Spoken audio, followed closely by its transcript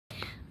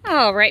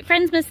All right,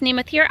 friends, Miss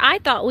Nemeth here. I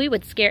thought we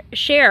would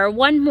share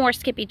one more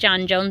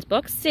Skippyjon Jones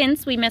book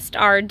since we missed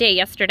our day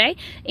yesterday.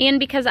 And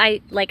because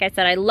like I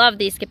said, I love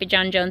these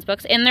Skippyjon Jones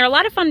books, and they're a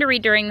lot of fun to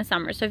read during the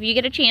summer. So if you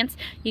get a chance,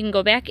 you can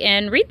go back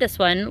and read this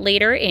one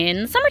later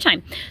in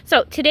summertime.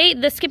 So today,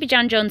 the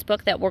Skippyjon Jones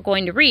book that we're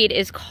going to read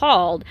is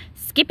called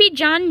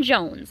Skippyjon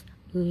Jones,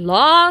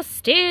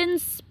 Lost in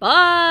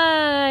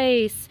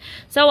Spice.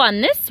 So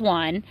on this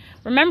one,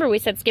 remember we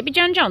said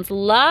Skippyjon Jones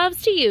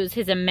loves to use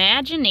his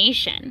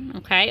imagination,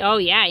 okay? Oh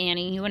yeah,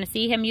 Annie, you want to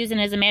see him using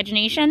his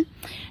imagination?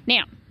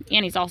 Now,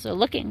 Annie's also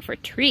looking for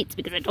treats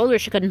because I told her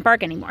she couldn't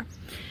bark anymore.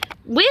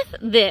 With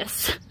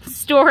this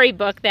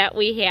storybook that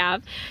we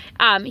have,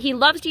 he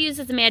loves to use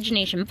his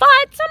imagination, but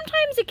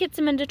sometimes it gets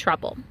him into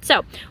trouble.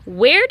 So,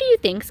 where do you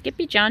think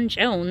Skippyjon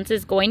Jones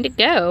is going to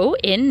go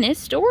in this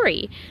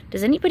story?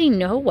 Does anybody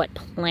know what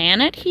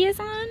planet he is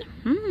on?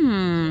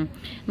 And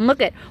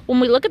when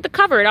we look at the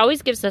cover, it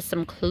always gives us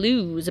some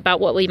clues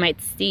about what we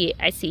might see.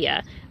 I see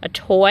a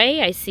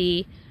toy. I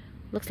see,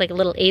 looks like a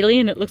little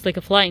alien. It looks like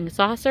a flying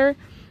saucer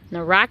and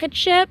a rocket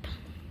ship.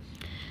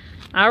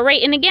 All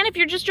right, and again, if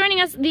you're just joining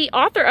us, the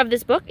author of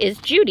this book is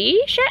Judy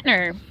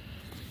Shatner.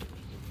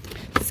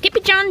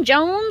 Skippyjon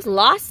Jones,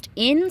 Lost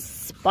in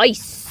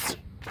Spice.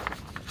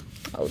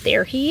 Oh,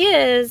 there he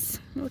is.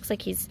 It looks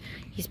like he's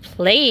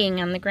playing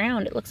on the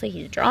ground. It looks like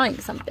he's drawing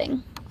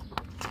something.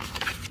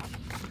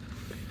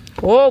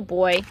 Oh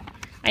boy.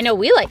 I know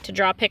we like to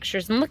draw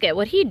pictures, and look at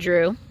what he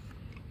drew.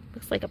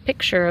 Looks like a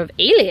picture of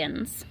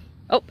aliens.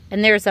 Oh,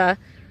 and there's a,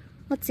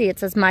 let's see, it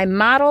says, my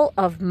model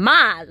of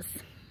Mars.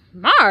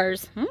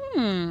 Mars?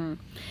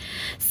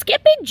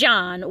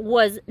 Skippyjon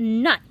was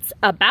nuts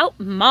about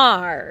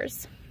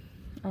Mars.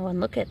 Oh,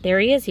 and look at, there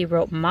he is. He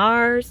wrote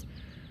Mars.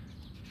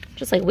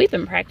 Just like we've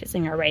been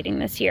practicing our writing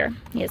this year.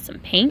 He has some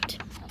paint.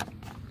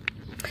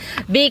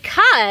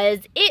 Because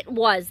it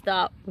was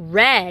the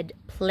red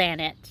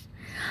planet.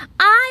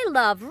 I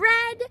love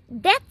red,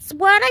 that's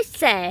what I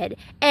said.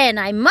 And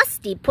I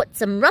musty put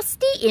some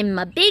rusty in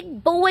my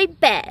big boy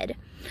bed.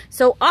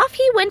 So off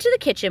he went to the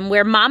kitchen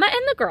where Mama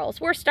and the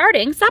girls were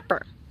starting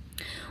supper.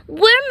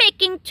 We're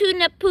making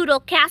tuna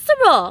poodle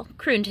casserole,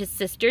 crooned his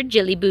sister,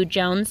 Jilly Boo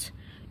Jones.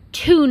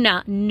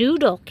 Tuna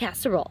noodle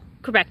casserole,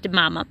 corrected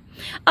Mama.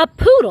 A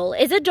poodle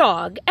is a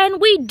dog,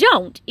 and we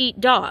don't eat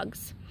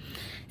dogs.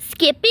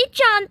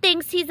 Skippyjon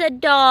thinks he's a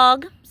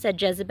dog, said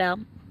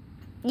Jezebel.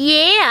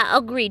 Yeah,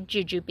 agreed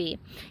Jujubee.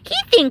 He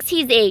thinks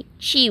he's a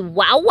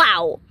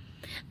chihuahua.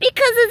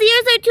 Because his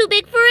ears are too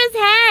big for his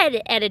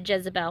head, added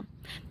Jezebel.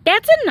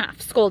 That's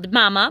enough, scolded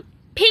Mama.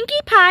 Pinkie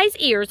Pie's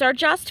ears are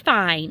just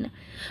fine.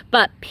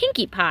 But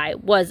Pinkie Pie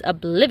was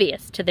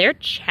oblivious to their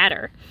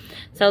chatter.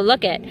 So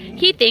look at,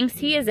 he thinks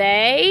he is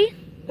a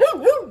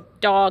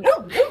dog.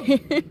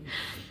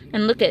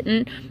 And look at,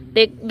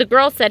 the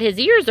girl said his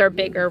ears are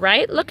bigger,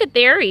 right? Look at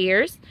their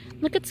ears.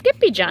 Look at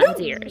Skippyjon's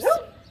ears.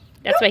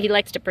 That's why he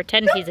likes to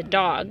pretend he's a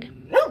dog.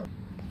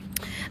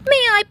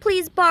 May I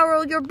please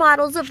borrow your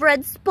bottles of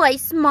red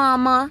spice,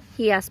 Mama?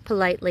 He asked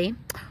politely.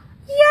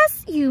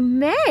 Yes, you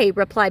may,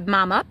 replied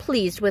Mama,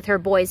 pleased with her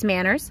boy's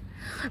manners.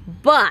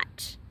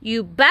 But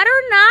you better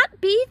not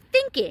be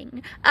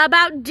thinking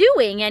about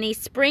doing any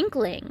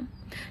sprinkling.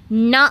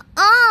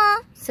 Nuh-uh,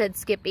 said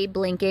Skippy,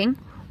 blinking.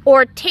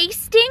 Or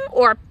tasting,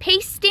 or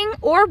pasting,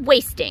 or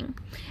wasting.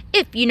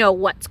 If you know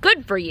what's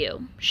good for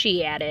you,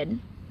 she added.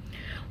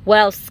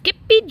 Well,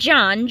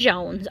 Skippyjon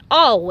Jones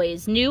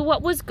always knew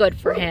what was good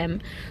for him.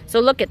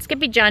 So look at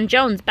Skippyjon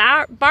Jones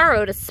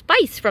borrowed a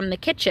spice from the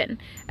kitchen.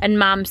 And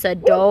Mom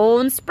said,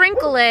 don't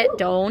sprinkle it,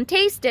 don't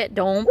taste it,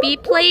 don't be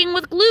playing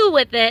with glue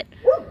with it.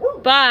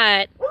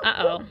 But,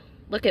 uh-oh,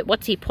 look at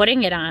what's he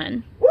putting it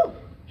on.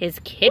 His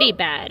kitty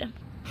bed.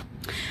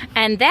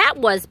 And that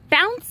was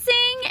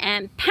bouncing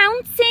and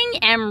pouncing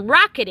and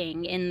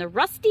rocketing in the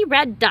rusty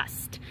red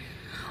dust.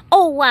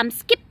 Oh, I'm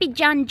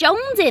Skippyjon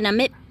Jones in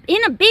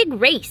a big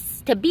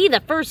race to be the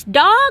first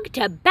dog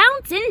to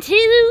bounce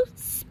into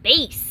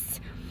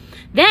space.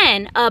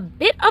 Then a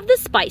bit of the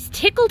spice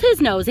tickled his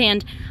nose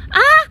and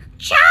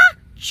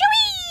ah-cha-choo-wee!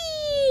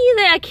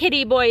 The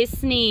kitty boy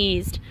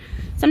sneezed.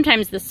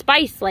 Sometimes the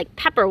spice, like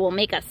pepper, will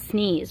make us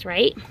sneeze,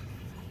 right?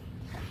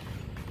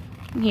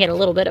 He had a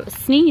little bit of a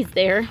sneeze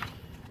there.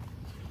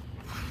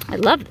 I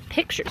love the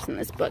pictures in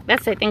this book.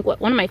 That's, I think, what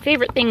one of my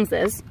favorite things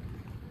is.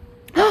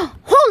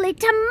 Holy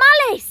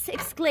tamales!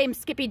 Exclaimed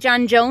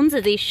Skippyjon Jones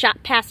as he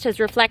shot past his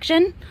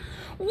reflection.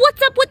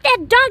 What's up with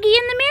that doggy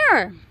in the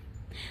mirror?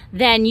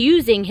 Then,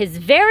 using his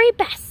very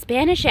best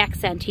Spanish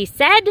accent, he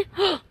said,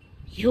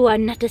 You are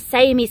not a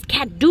Siamese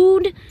cat,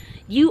 dude.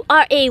 You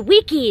are a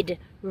wicked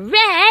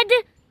red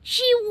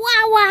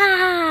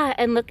chihuahua.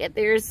 And look at,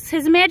 there's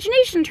his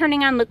imagination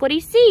turning on. Look what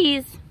he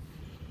sees.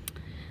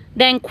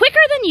 Then, quicker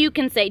than you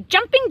can say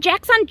jumping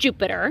jacks on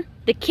Jupiter,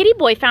 the kitty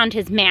boy found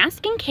his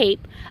mask and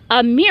cape,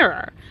 a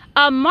mirror,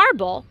 a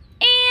marble,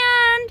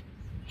 and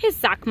his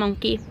sock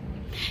monkey.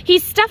 He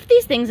stuffed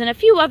these things and a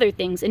few other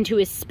things into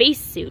his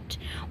spacesuit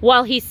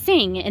while he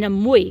sang in a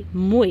muy,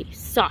 muy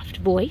soft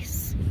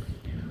voice.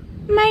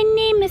 My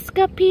name is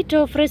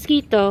Capito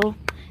Fresquito,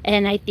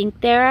 And I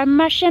think there are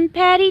Martian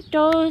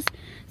paritos.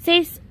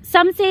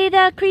 Some say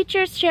the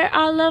creatures share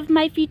all of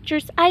my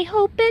features. I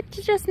hope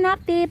it's just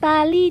not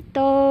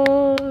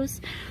fibalitos.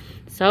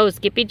 So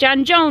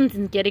Skippyjon Jones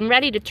is getting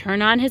ready to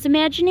turn on his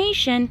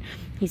imagination.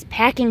 He's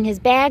packing his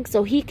bag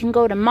so he can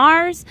go to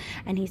Mars,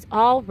 and he's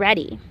all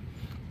ready.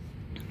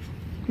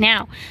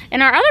 Now,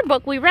 in our other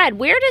book we read,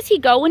 where does he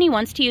go when he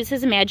wants to use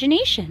his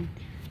imagination?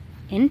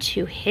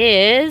 Into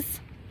his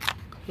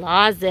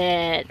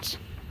closet.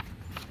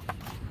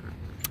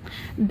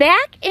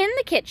 Back in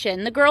the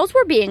kitchen, the girls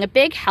were being a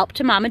big help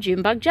to Mama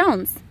Junebug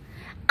Jones.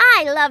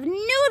 I love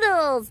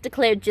noodles,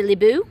 declared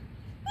Jillyboo.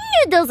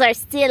 Noodles are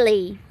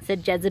silly,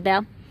 said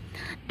Jezebel.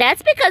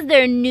 That's because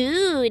they're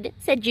nude,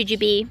 said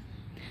Jujubee.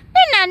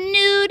 They're not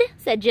nude,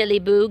 said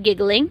Jillyboo,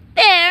 giggling.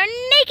 They're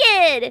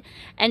naked!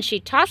 And she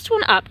tossed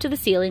one up to the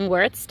ceiling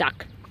where it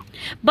stuck.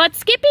 But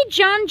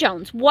Skippyjon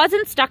Jones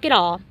wasn't stuck at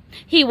all.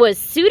 He was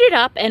suited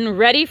up and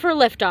ready for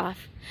liftoff.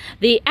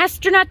 The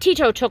astronaut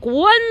Tito took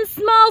one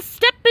small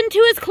step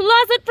into his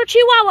closet for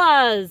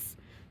chihuahuas.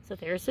 So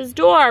there's his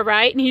door,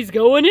 right? And he's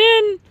going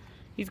in.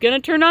 He's going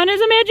to turn on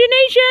his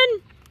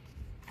imagination.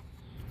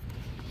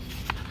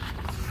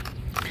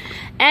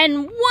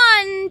 And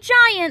one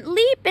giant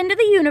leap into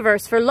the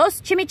universe for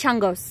Los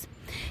Chimichangos.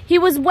 He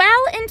was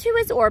well into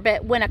his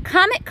orbit when a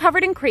comet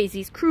covered in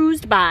crazies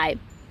cruised by.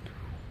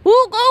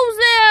 Who goes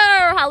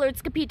there? Hollered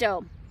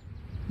Skippyjo.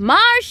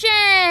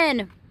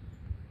 Martian,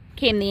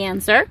 came the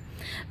answer.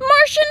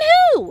 Martian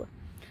who?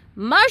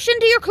 Martian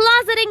to your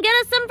closet and get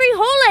us some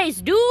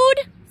frijoles,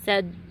 dude,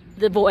 said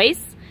the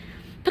voice.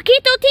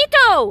 Paquito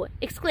Tito,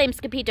 exclaimed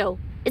Skippyjo.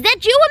 Is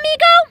that you,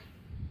 amigo?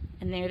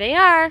 And there they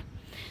are.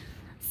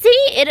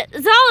 See, it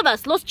is all of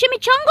us, Los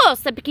Chimichangos,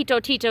 said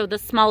Paquito Tito, the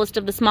smallest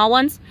of the small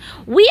ones.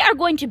 We are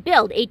going to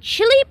build a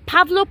chili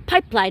Pablo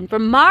pipeline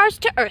from Mars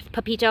to Earth,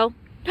 Papito.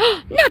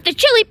 Not the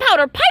chili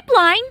powder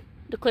pipeline,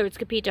 declared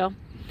Skippyjo.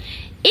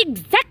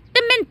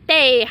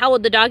 Exactamente,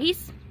 howled the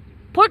doggies.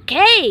 Por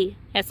qué?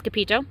 asked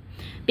Skippyjo.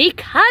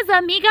 Because,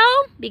 amigo,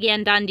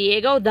 began Don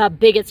Diego, the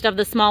biggest of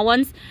the small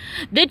ones,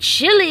 the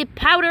chili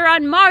powder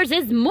on Mars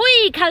is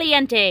muy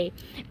caliente,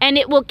 and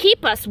it will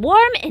keep us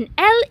warm in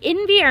el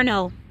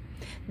invierno.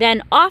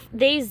 Then off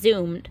they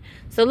zoomed.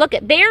 So look,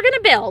 they're going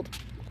to build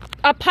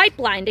a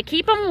pipeline to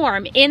keep them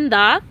warm in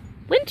the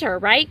winter,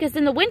 right? Because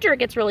in the winter it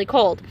gets really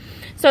cold.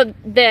 So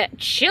the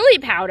chili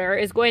powder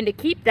is going to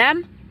keep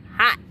them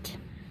hot.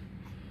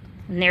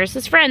 And there's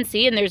his friend,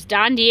 see? And there's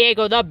Don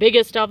Diego, the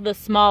biggest of the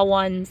small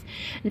ones.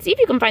 And see if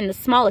you can find the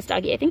smallest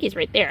doggy. I think he's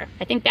right there.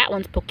 I think that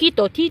one's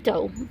Poquito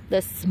Tito,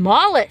 the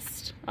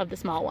smallest of the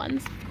small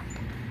ones.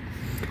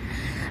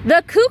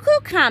 The Cuckoo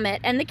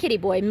Comet and the Kitty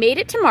Boy made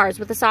it to Mars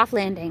with a soft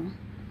landing.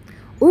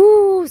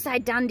 Ooh,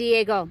 sighed Don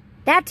Diego.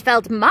 That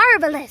felt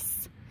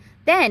marvelous.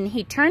 Then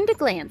he turned to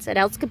glance at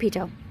El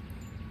Skippyjo.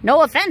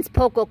 No offense,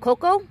 Poco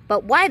Coco,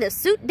 but why the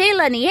suit de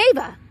la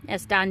nieve?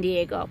 Asked Don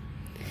Diego.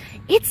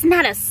 It's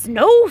not a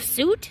snow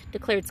suit,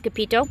 declared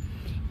Skippyjo.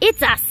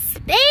 It's a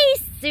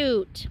space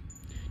suit.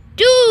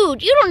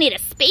 Dude, you don't need a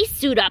space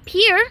suit up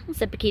here,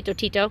 said Paquito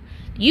Tito.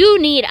 You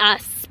need a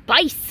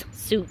spice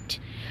suit.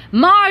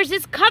 Mars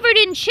is covered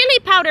in chili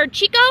powder,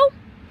 Chico.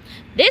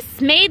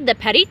 This made the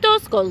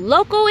perritos go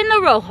loco in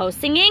the rojo,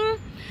 singing,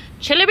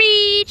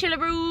 Chilleree,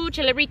 chilleroo,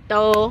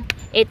 chillerito.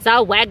 It's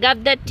a wag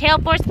of the tail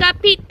for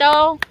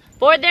Skippyjo,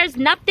 for there's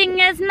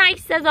nothing as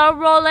nice as a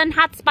rollin'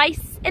 hot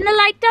spice in the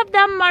light of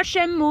the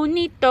Martian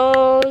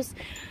moonitos.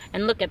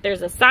 And look,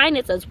 there's a sign,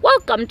 it says,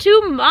 Welcome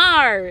to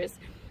Mars.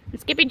 And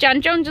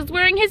Skippyjon Jones is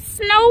wearing his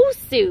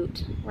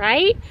snowsuit,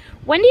 right?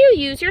 When do you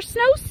use your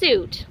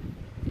snowsuit?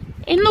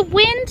 In the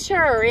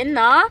winter, in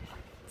the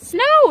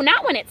snow,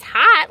 not when it's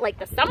hot, like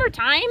the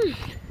summertime.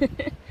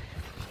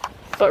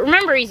 But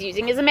remember, he's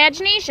using his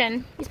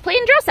imagination. He's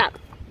playing dress-up.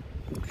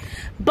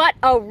 But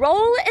a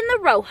roll in the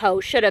rojo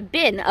should have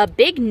been a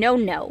big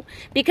no-no,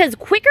 because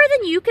quicker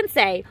than you can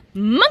say,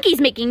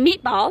 monkeys making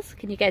meatballs,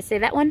 can you guys say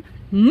that one?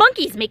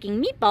 Monkeys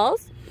making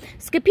meatballs,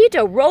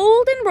 Skippyjo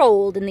rolled and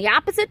rolled in the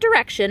opposite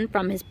direction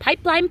from his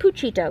pipeline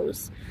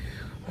puchitos.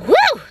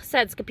 Whew,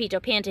 said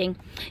Skippyjo, panting.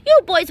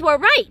 You boys were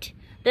right.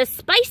 The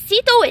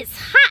spicito is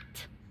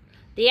hot.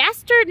 The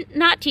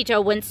astronaut Tito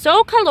went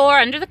so calor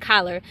under the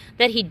collar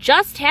that he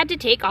just had to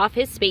take off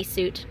his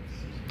spacesuit.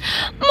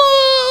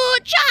 Muchachos!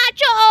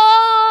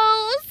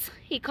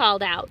 He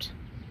called out.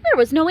 There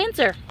was no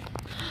answer.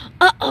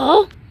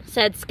 Uh-oh,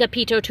 said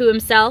Skippyjo to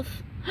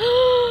himself.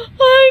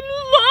 I'm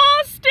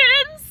lost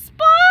in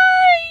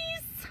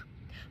space!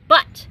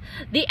 But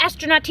the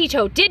astronaut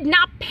Tito did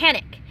not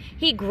panic.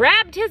 He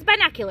grabbed his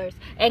binoculars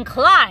and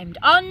climbed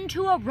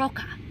onto a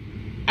roca.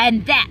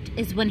 And that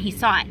is when he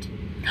saw it.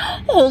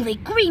 Holy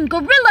green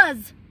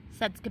gorillas,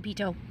 said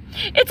Skippyjo.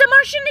 It's a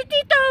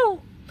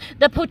Martianito!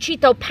 The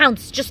Pochito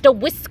pounced just a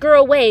whisker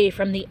away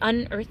from the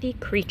unearthly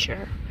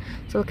creature.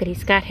 So look,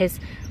 he's got his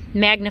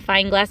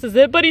magnifying glasses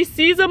in, but he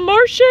sees a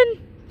Martian.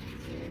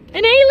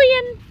 An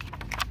alien.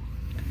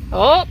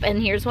 Oh,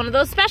 and here's one of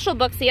those special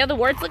books. See how the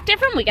words look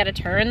different? We gotta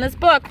turn this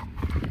book.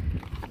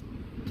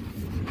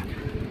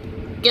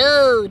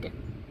 Dude,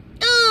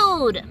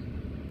 Dude!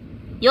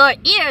 Your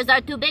ears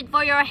are too big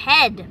for your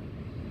head.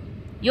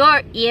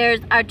 Your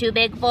ears are too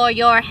big for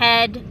your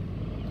head.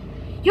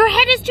 Your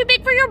head is too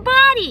big for your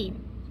body.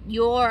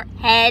 Your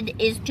head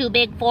is too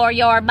big for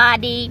your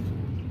body.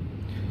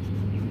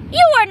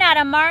 You are not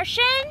a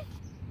Martian.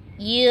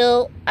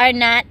 You are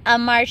not a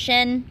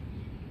Martian.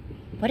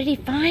 What did he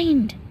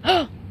find?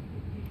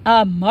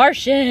 A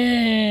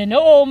Martian!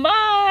 Oh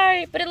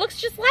my! But it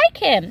looks just like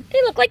him.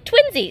 They look like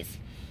twinsies.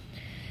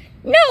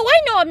 No,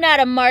 I know I'm not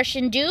a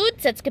Martian,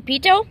 dude, said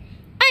Skippyjon.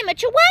 I'm a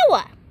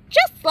Chihuahua,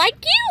 just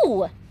like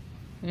you.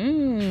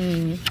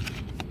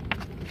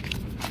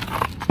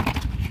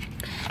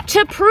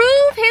 To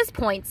prove his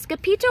point,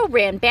 Skippyjon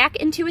ran back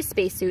into his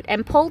spacesuit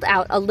and pulled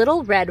out a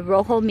little red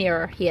Rojo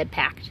mirror he had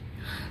packed.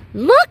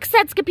 Look,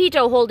 said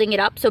Skippyjon, holding it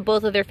up so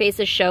both of their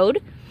faces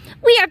showed.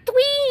 We are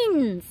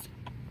twins.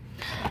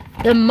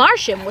 The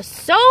Martian was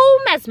so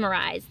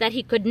mesmerized that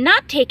he could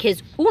not take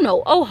his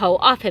uno ojo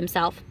off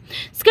himself.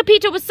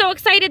 Skippyjon was so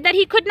excited that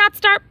he could not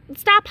stop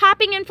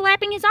hopping and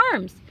flapping his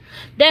arms.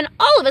 Then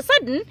all of a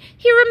sudden,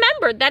 he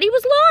remembered that he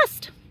was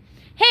lost.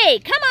 Hey,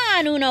 come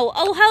on, uno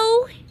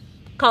ojo,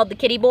 called the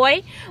kitty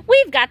boy.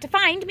 We've got to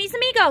find mis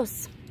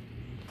amigos.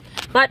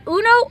 But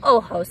uno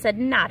ojo said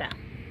nada.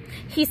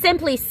 He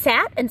simply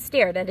sat and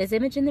stared at his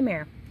image in the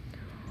mirror.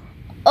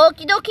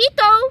 Okie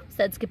dokito,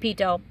 said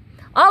Skippyjon.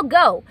 I'll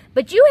go,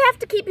 but you have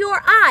to keep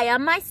your eye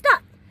on my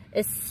stuff,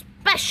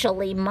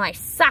 especially my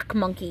sock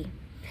monkey.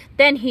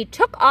 Then he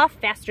took off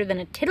faster than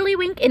a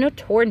tiddlywink in a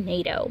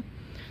tornado.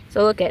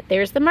 So look at,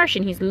 there's the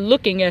Martian. He's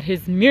looking at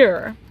his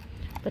mirror.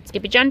 But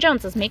Skippyjon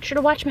Jones says, make sure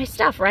to watch my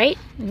stuff, right?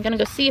 I'm going to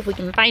go see if we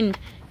can find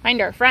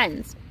our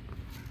friends.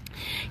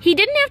 He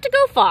didn't have to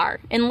go far.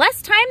 In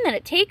less time than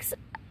it takes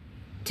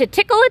to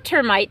tickle a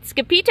termite,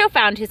 Skippyjon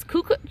found his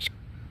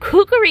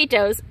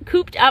cucuritos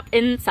cooped up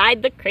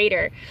inside the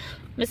crater.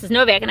 Mrs.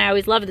 Novak and I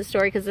always love this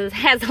story because it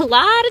has a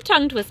lot of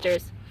tongue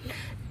twisters.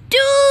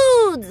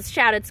 Dudes!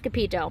 Shouted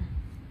Skippyjon.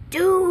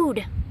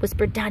 Dude!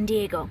 Whispered Don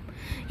Diego.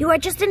 You are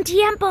just in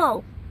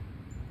tiempo.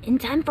 In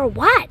time for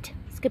what?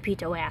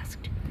 Skippyjon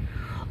asked.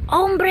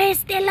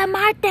 Hombres de la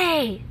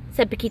Marte,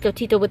 said Paquito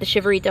Tito with a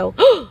shiverito.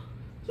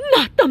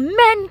 Not the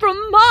men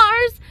from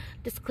Mars,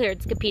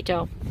 declared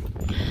Skippyjon.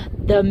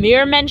 The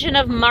mere mention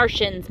of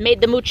Martians made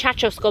the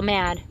muchachos go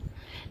mad.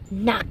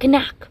 Knock,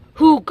 knock.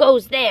 Who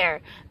goes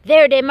there?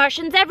 Verde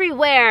Martians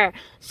everywhere,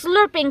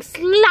 slurping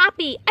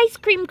sloppy ice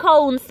cream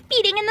cones,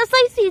 speeding in the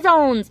slicey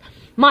zones.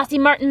 Mossy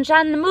Martins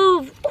on the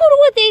move. What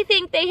do they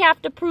think they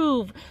have to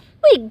prove?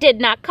 We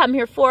did not come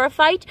here for a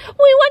fight. We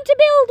want to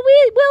build.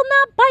 We will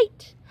not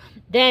bite.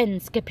 Then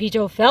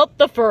Skippyjon felt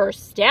the fur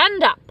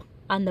stand up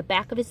on the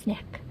back of his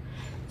neck.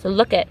 So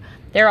look at,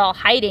 they're all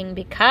hiding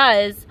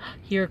because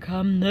here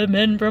come the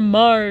men from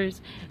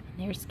Mars. And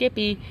there's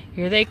Skippy.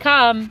 Here they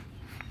come.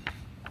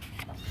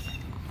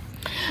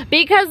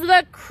 Because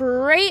the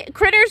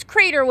Critter's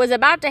Crater was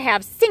about to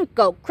have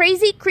 5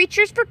 crazy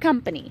creatures for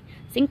company.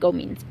 5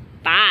 means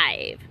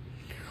 5.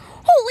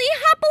 Holy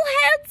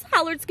hoppleheads,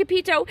 hollered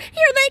Skippyjon.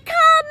 Here they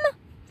come!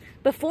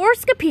 Before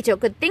Skippyjon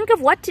could think of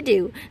what to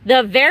do,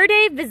 the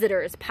Verde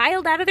visitors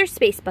piled out of their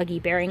space buggy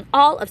bearing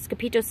all of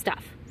Skippyjon's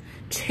stuff.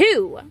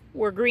 2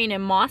 were green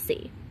and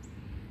mossy.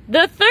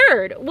 The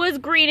 3rd was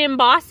green and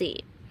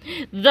bossy.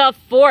 The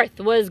 4th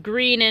was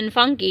green and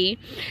funky.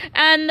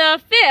 And the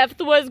 5th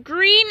was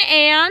green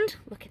and...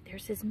 Look at,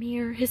 there's his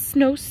mirror, his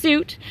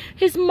snowsuit,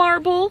 his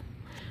marble.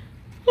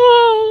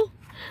 Oh,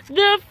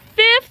 the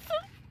 5th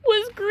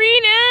was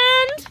green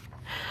and...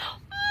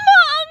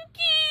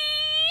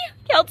 Monkey!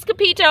 Yelled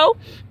Skippyjon.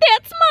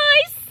 That's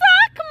my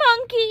sock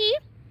monkey!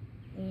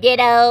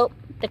 Ditto,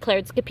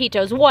 declared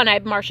Skippyjon's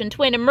one-eyed Martian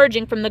twin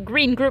emerging from the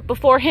green group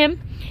before him.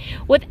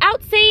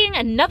 Without saying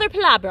another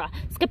palabra,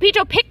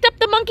 Skippyjon picked up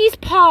the monkey's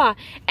paw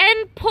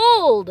and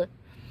pulled.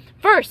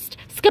 First,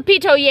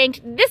 Skippyjon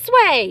yanked this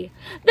way.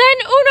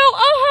 Then Uno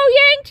Ojo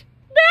yanked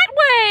that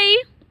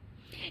way.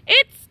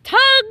 It's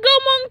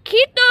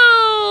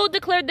Tagomonquito,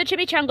 declared the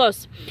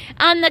chimichangos.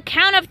 On the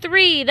count of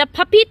 3, the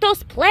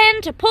papitos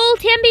planned to pull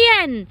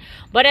tambien.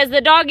 But as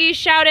the doggies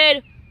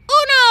shouted,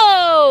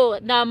 Uno,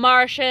 the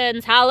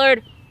Martians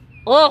hollered,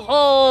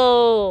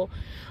 Ojo!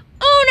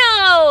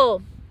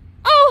 Uno!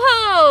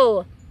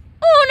 Ojo!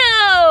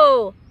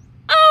 Uno!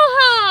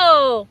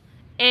 Ojo!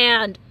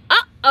 And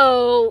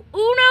uh-oh,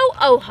 Uno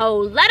Ojo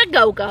let a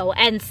go-go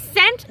and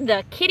sent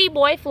the kitty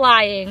boy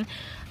flying.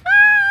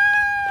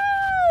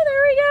 Ah,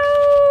 there he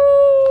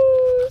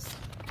goes.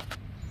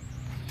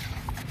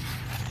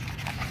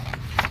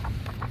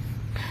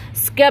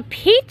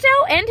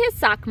 Skippyjon and his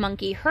sock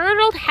monkey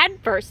hurtled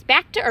headfirst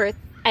back to Earth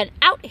and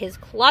out his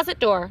closet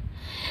door.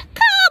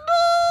 Kaboom!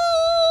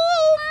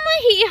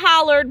 He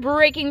hollered,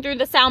 breaking through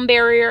the sound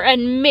barrier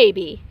and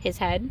maybe his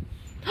head.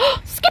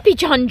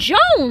 Skippyjon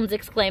Jones!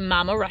 Exclaimed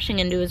Mama, rushing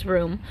into his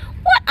room.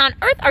 What on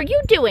earth are you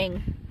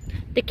doing?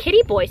 The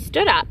kitty boy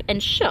stood up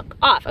and shook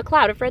off a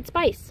cloud of red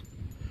spice.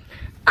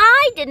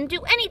 I didn't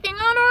do anything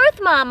on Earth,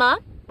 Mama,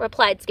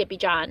 replied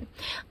Skippyjon.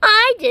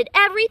 I did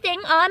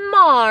everything on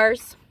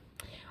Mars.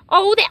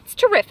 "Oh, that's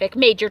terrific,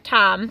 Major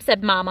Tom,"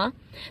 said Mama.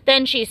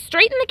 Then she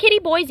straightened the kitty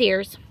boy's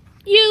ears.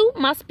 "You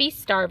must be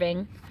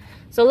starving."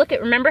 So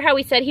remember how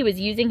we said he was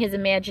using his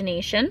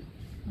imagination?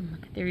 And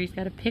look at there, he's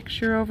got a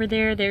picture over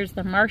there. There's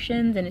the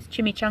Martians and his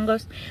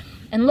chimichangos.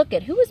 And look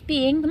at who was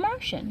being the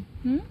Martian.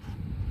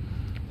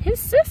 His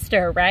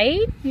sister,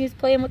 right? He was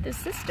playing with his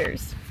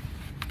sisters.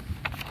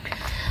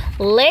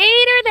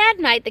 Later that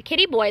night, the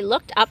kitty boy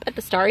looked up at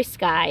the starry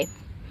sky.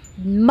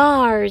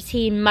 "Mars,"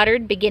 he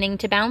muttered, beginning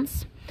to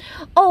bounce.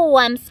 "Oh,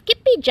 I'm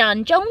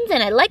Skippyjon Jones,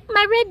 and I like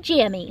my red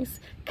jammies,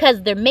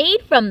 'cause they're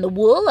made from the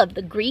wool of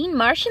the green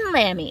Martian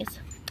lammies."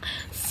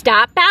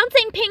 "Stop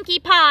bouncing, Pinkie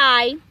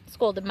Pie,"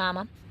 scolded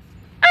Mama.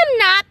 "I'm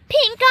not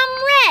pink,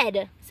 I'm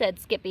red," said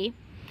Skippy.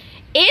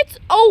 "It's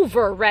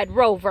over, Red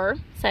Rover,"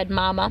 said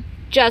Mama.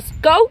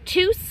 "Just go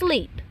to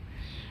sleep."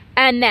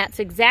 And that's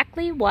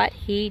exactly what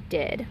he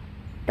did.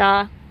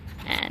 The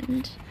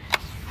end.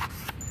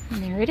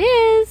 And there it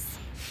is.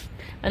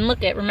 And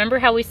remember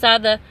how we saw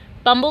the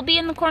bumblebee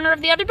in the corner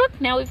of the other book?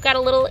 Now we've got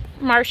a little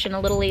Martian, a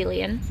little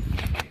alien.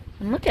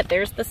 And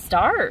there's the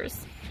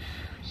stars.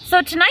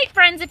 So tonight,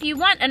 friends, if you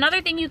want,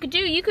 another thing you could do,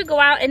 you could go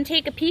out and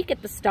take a peek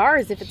at the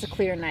stars if it's a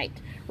clear night.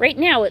 Right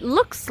now, it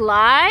looks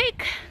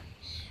like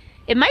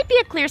it might be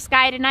a clear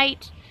sky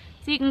tonight.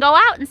 So you can go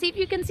out and see if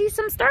you can see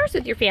some stars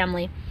with your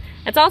family.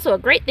 That's also a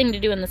great thing to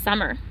do in the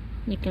summer.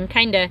 You can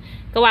kind of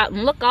go out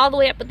and look all the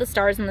way up at the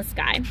stars in the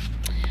sky.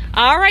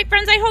 All right,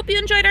 friends, I hope you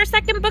enjoyed our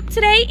second book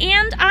today,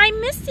 and I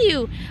miss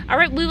you. All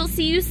right, we will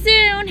see you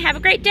soon. Have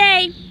a great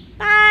day.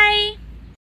 Bye.